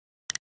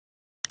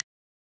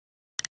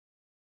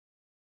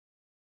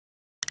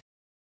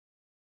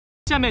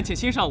下面请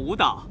欣赏舞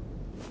蹈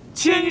《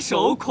千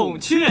手孔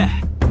雀》。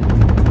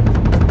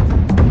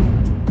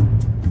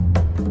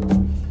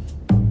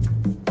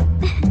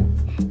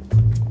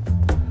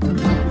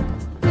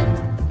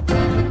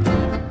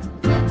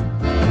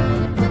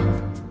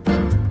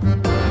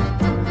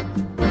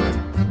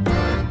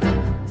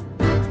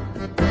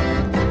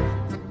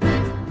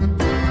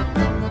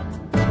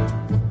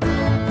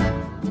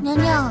娘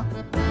娘，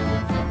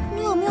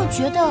你有没有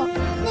觉得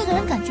那个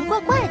人感觉怪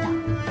怪的？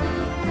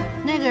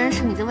那个人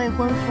是你的未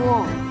婚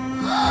夫。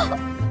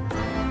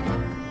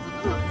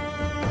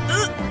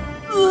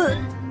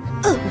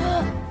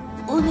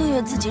我宁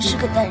愿自己是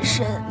个单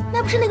身。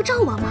那不是那个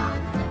赵王吗？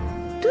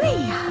对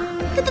呀，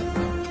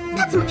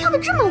他怎么跳得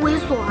这么猥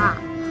琐啊？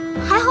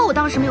还好我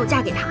当时没有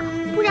嫁给他，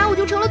不然我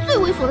就成了最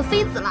猥琐的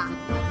妃子了。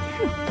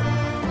哼，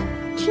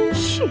真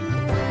是的。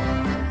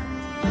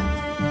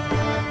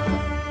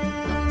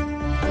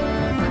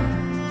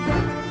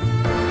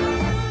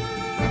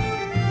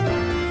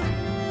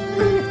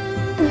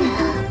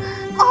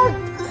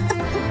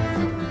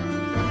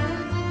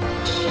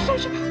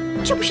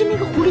这不是那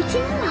个狐狸精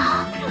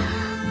吗？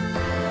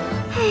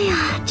哎呀，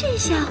这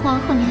下皇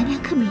后娘娘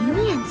可没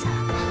面子了。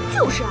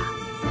就是啊，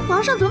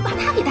皇上怎么把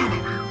她给带来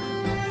了？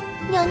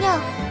娘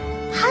娘，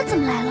她怎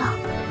么来了？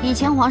以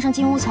前皇上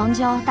金屋藏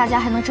娇，大家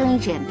还能睁一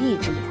只眼闭一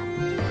只眼，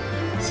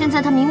现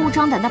在他明目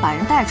张胆地把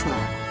人带出来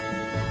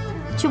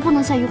了，就不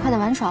能再愉快地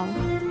玩耍了？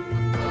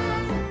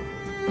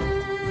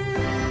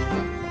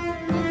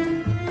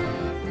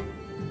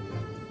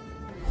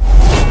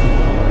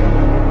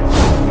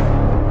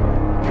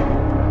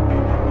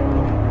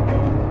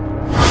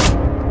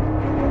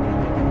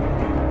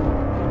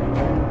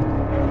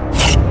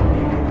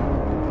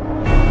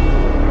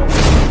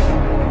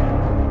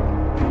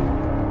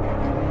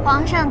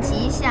皇上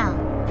吉祥，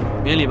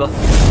免礼吧。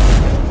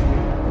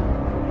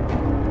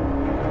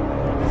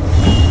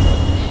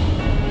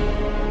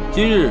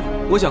今日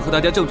我想和大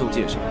家郑重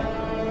介绍，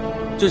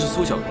这是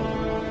苏小柔，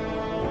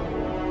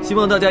希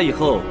望大家以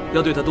后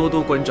要对她多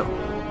多关照。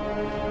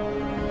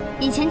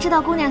以前知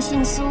道姑娘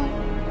姓苏，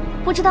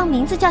不知道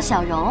名字叫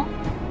小柔。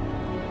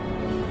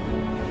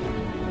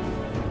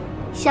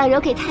小柔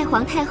给太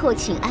皇太后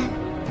请安，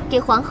给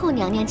皇后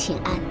娘娘请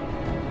安。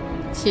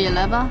起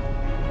来吧。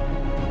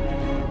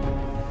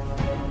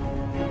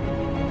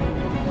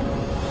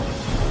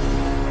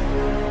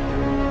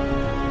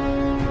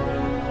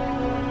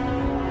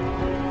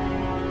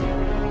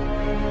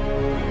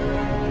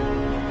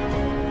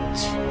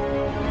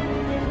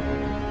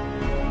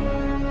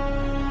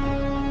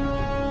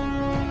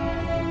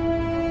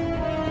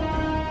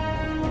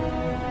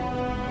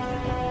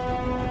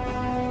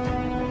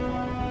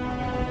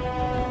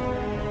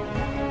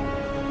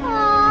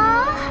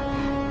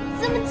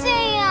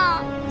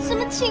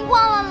情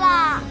况了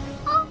啦！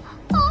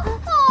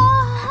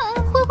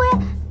灰灰，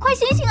快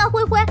醒醒啊！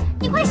灰灰，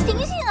你快醒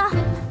醒啊！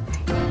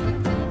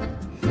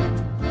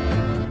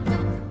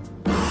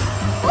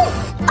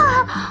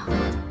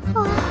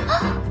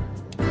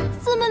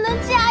怎么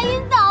轮家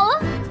晕倒了？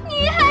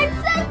你还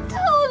在吐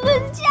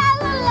轮家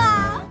了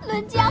啦？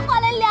轮家花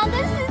了2个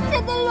4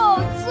天的裸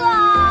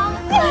妆，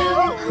别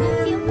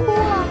哭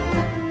啊！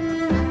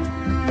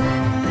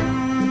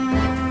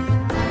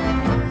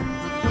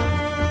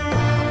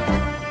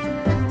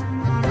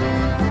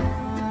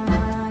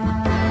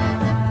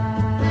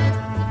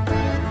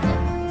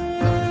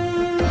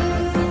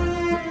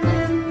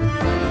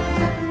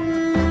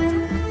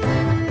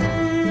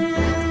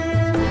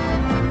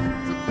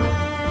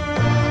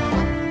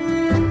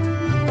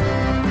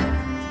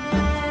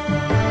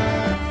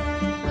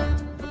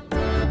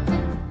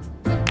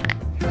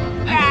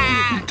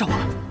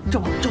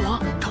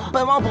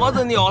本王脖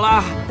子扭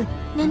了。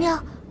娘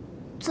娘，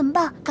怎么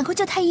办？赶快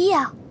叫太医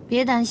啊！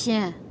别担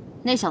心，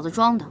那小子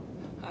装的。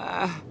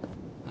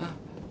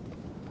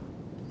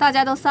大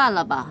家都散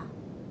了吧，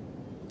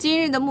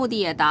今日的目的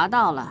也达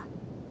到了。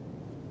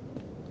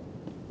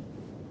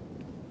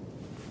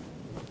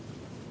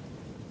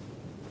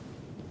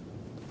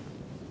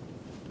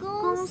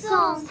恭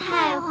送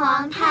太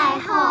皇太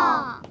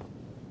后。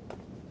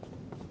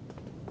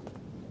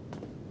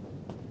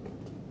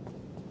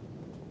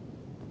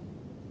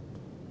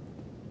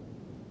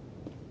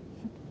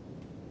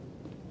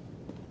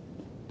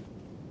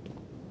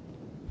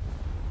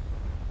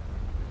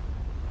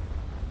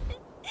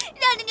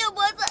让你扭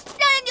脖子，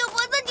让你扭脖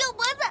子，扭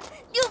脖子，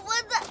扭脖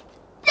子，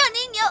让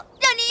你扭，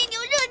让你扭，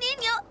让你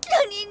扭，让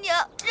你扭，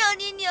让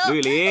你扭。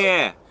绿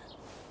篱，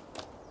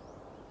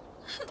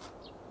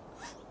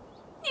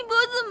你脖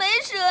子没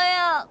折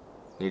呀？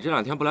你这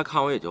2天不来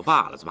看我也就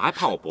罢了，怎么还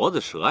判我脖子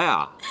折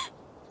呀？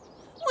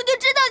我就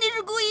知道你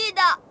是故意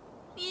的，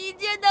你一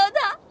见到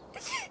他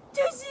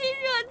就心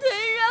软、腿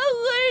软、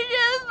浑身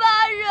发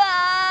软。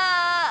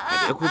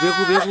哎，别哭，别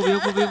哭，别哭，别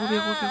哭，别哭，别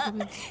哭，别哭！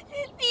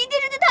你一定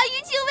是对他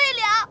余情未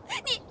了，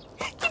你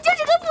就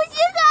是个负心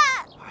汉。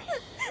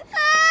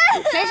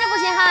谁是负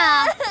心汉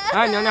啊？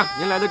哎，娘娘，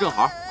您来的正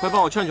好，快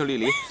帮我劝劝丽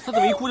丽，她怎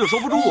么一哭就收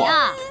不住啊？你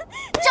呀，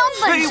长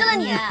本事了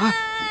你！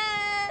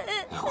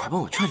快帮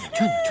我劝劝，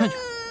劝劝，劝劝！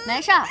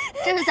没事儿，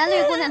这是咱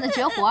绿姑娘的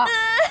绝活。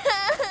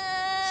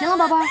行了，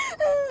宝贝儿，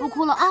不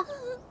哭了啊。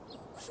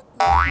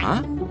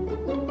啊？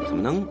怎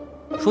么能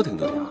说停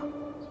就停啊？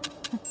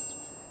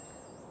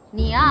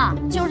你啊，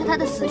就是她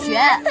的死穴。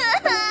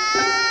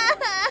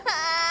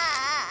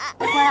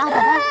乖啊，宝贝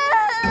儿，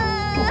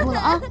不哭了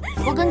啊。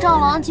我跟赵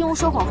王进屋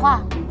说会儿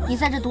话，你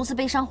在这独自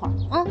悲伤会儿。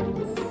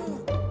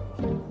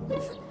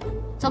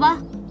走吧。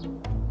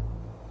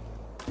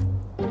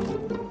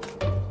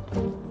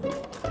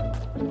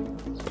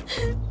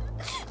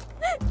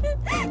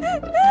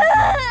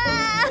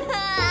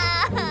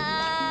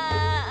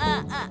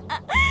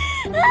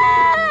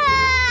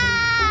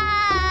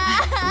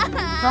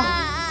走，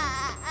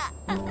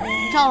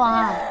赵王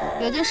啊，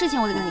有件事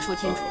情我得跟你说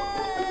清楚。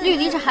绿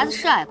篱这孩子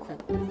是爱哭，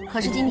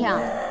可是今天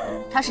啊，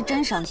他是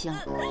真伤心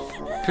了。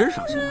真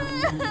伤心了。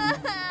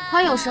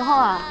他有时候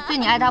啊，对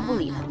你爱答不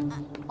理的，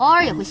偶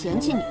尔也会嫌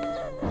弃你。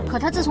可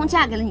他自从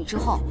嫁给了你之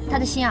后，他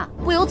的心啊，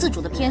不由自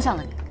主地偏向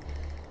了你。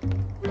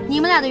你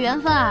们俩的缘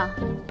分啊，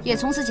也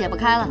从此解不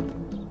开了。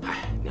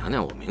哎，娘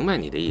娘，我明白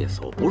你的意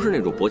思，我不是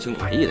那种薄情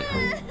寡义的人。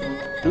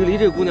绿篱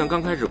这姑娘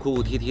刚开始哭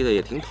哭啼啼的，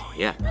也挺讨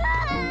厌。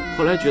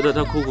后来觉得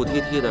她哭哭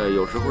啼啼的，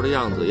有时候的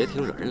样子也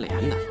挺惹人怜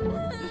的。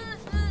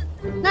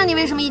那你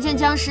为什么一见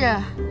姜氏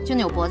就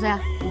扭脖子呀？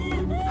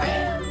哎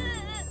呀，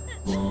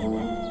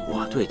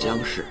我对姜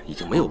氏已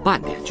经没有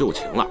半点旧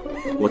情了。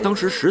我当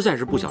时实在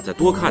是不想再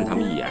多看他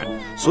们一眼，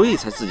所以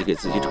才自己给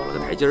自己找了个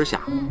台阶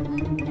下。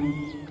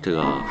这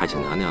个还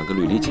请娘娘跟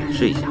绿篱解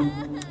释一下。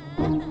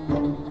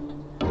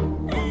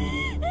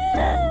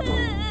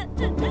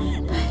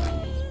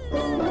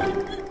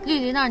绿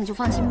篱那儿你就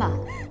放心吧，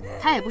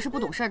她也不是不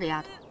懂事的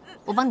丫头，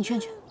我帮你劝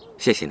劝。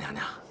谢谢娘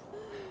娘。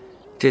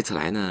这次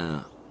来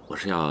呢，我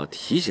是要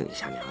提醒一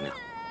下娘娘，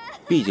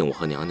毕竟我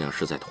和娘娘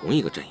是在同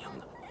一个阵营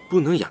的，不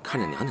能眼看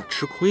着娘娘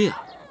吃亏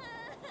啊。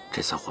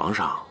这次皇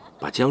上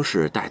把姜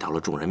氏带到了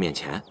众人面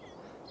前，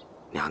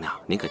娘娘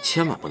您可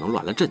千万不能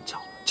乱了阵脚，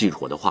记住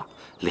我的话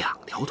，2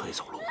条腿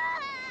走路。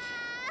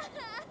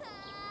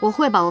我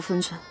会把握分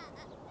寸，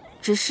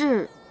只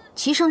是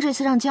齐胜这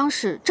次让姜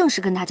氏正式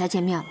跟大家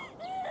见面了，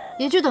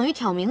也就等于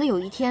挑明了有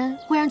一天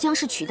会让姜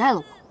氏取代了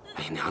我。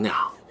哎，娘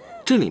娘，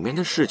这里面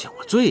的事情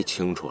我最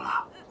清楚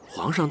了。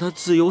皇上他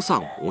自幼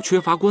丧母，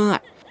缺乏关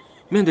爱，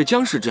面对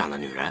姜氏这样的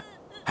女人，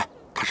哎，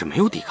他是没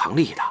有抵抗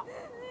力的。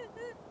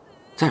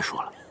再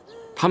说了，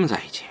他们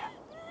在一起，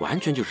完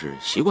全就是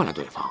习惯了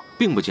对方，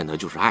并不见得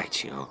就是爱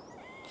情。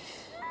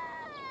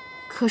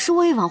可是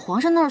我也往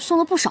皇上那儿送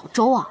了不少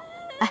粥啊！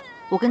哎，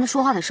我跟他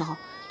说话的时候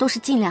都是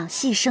尽量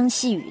细声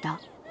细语的，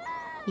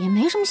也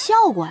没什么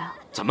效果呀。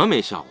怎么没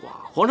效果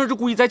啊？皇上是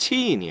故意在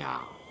气你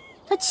啊！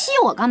他气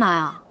我干嘛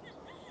呀？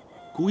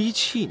故意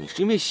气你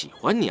是因为喜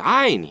欢你、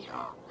爱你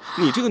啊！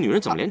你这个女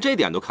人怎么连这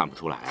点都看不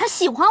出来啊？他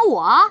喜欢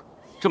我？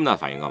这么大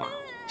反应干嘛？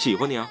喜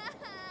欢你啊！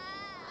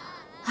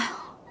哎呦，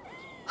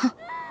哼！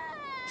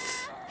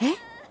哎，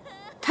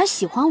他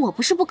喜欢我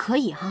不是不可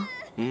以哈。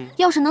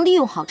要是能利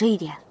用好这一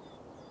点，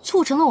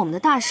促成了我们的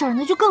大事儿，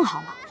那就更好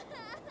了。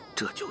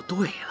这就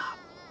对了。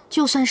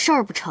就算事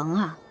儿不成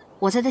啊，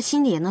我在他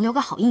心里也能留个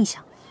好印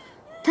象。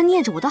他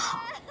念着我的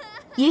好，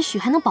也许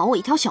还能保我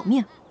一条小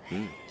命。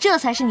这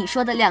才是你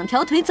说的2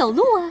条腿走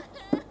路啊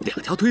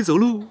！2条腿走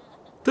路。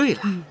对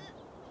了，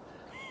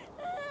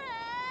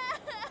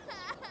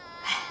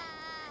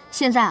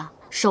现在啊，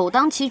首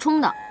当其冲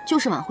的就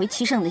是挽回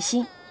齐胜的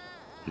心。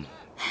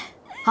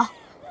好，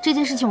这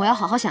件事情我要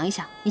好好想一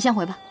想，你先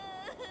回吧。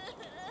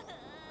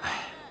哎，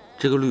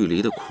这个绿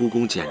篱的哭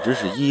功简直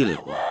是一流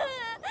啊！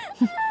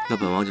那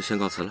本王就先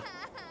告辞了。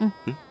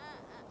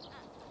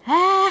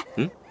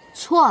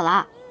错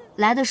了，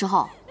来的时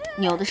候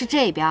扭的是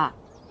这边。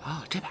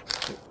啊，这边，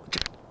这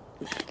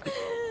边，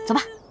走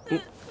吧。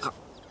好。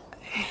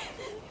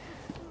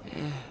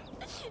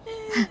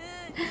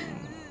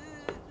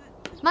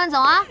慢走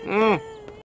啊。